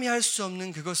사람이 할 수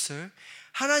없는 그것을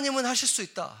하나님은 하실 수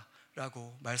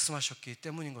있다라고 말씀하셨기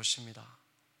때문인 것입니다.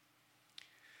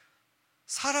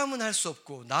 사람은 할 수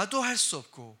없고 나도 할 수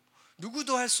없고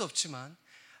누구도 할 수 없지만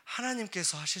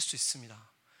하나님께서 하실 수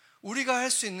있습니다. 우리가 할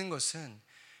수 있는 것은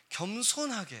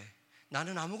겸손하게,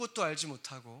 나는 아무것도 알지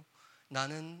못하고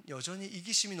나는 여전히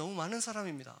이기심이 너무 많은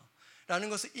사람입니다 라는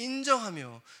것을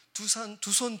인정하며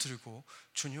두 손 들고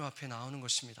주님 앞에 나오는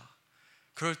것입니다.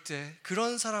 그럴 때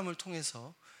그런 사람을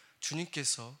통해서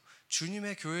주님께서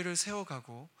주님의 교회를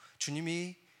세워가고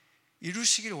주님이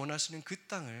이루시길 원하시는 그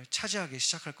땅을 차지하기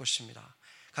시작할 것입니다.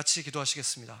 같이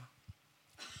기도하시겠습니다.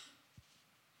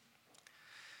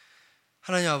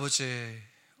 하나님 아버지,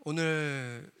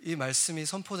 오늘 이 말씀이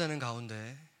선포되는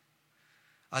가운데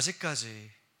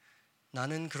아직까지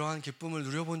나는 그러한 기쁨을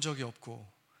누려본 적이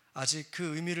없고 아직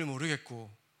그 의미를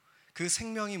모르겠고 그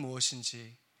생명이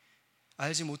무엇인지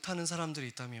알지 못하는 사람들이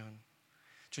있다면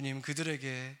주님,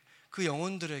 그들에게, 그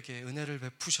영혼들에게 은혜를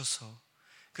베푸셔서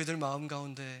그들 마음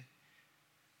가운데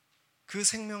그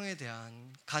생명에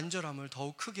대한 간절함을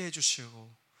더욱 크게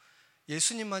해주시고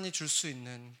예수님만이 줄 수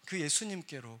있는 그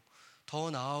예수님께로 더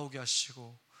나아오게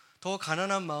하시고 더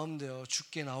가난한 마음 되어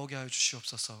주께 나오게 하여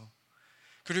주시옵소서.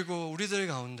 그리고 우리들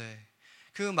가운데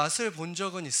그 맛을 본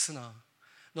적은 있으나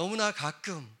너무나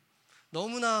가끔,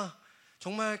 너무나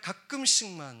정말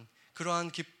가끔씩만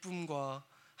그러한 기쁨과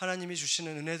하나님이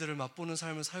주시는 은혜들을 맛보는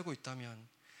삶을 살고 있다면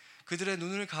그들의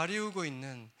눈을 가리우고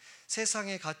있는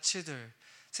세상의 가치들,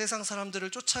 세상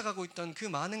사람들을 쫓아가고 있던 그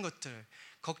많은 것들,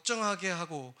 걱정하게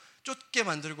하고 쫓게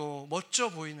만들고 멋져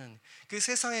보이는 그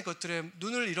세상의 것들에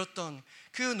눈을 잃었던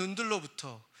그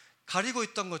눈들로부터, 가리고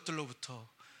있던 것들로부터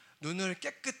눈을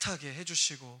깨끗하게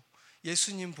해주시고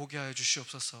예수님 보게 하여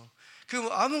주시옵소서. 그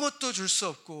아무것도 줄 수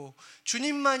없고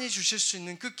주님만이 주실 수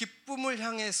있는 그 기쁨을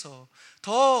향해서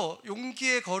더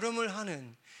용기의 걸음을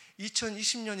하는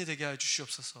 2020년이 되게 하여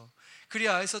주시옵소서.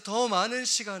 그리하여서 더 많은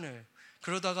시간을,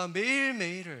 그러다가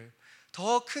매일매일을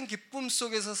더 큰 기쁨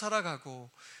속에서 살아가고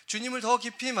주님을 더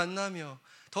깊이 만나며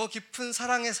더 깊은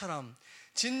사랑의 사람,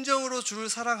 진정으로 주를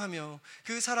사랑하며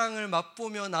그 사랑을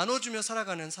맛보며 나눠주며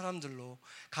살아가는 사람들로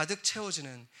가득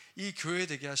채워지는 이 교회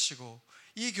되게 하시고,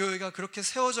 이 교회가 그렇게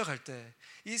세워져 갈 때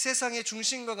이 세상의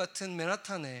중심과 같은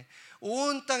맨하탄에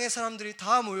온 땅의 사람들이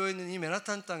다 모여있는 이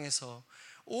맨하탄 땅에서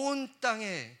온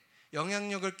땅에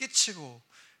영향력을 끼치고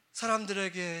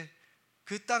사람들에게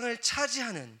그 땅을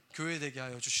차지하는 교회 되게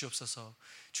하여 주시옵소서.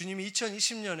 주님이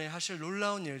 2020년에 하실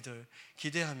놀라운 일들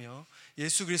기대하며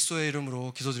예수 그리스도의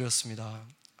이름으로 기도드렸습니다.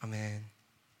 아멘.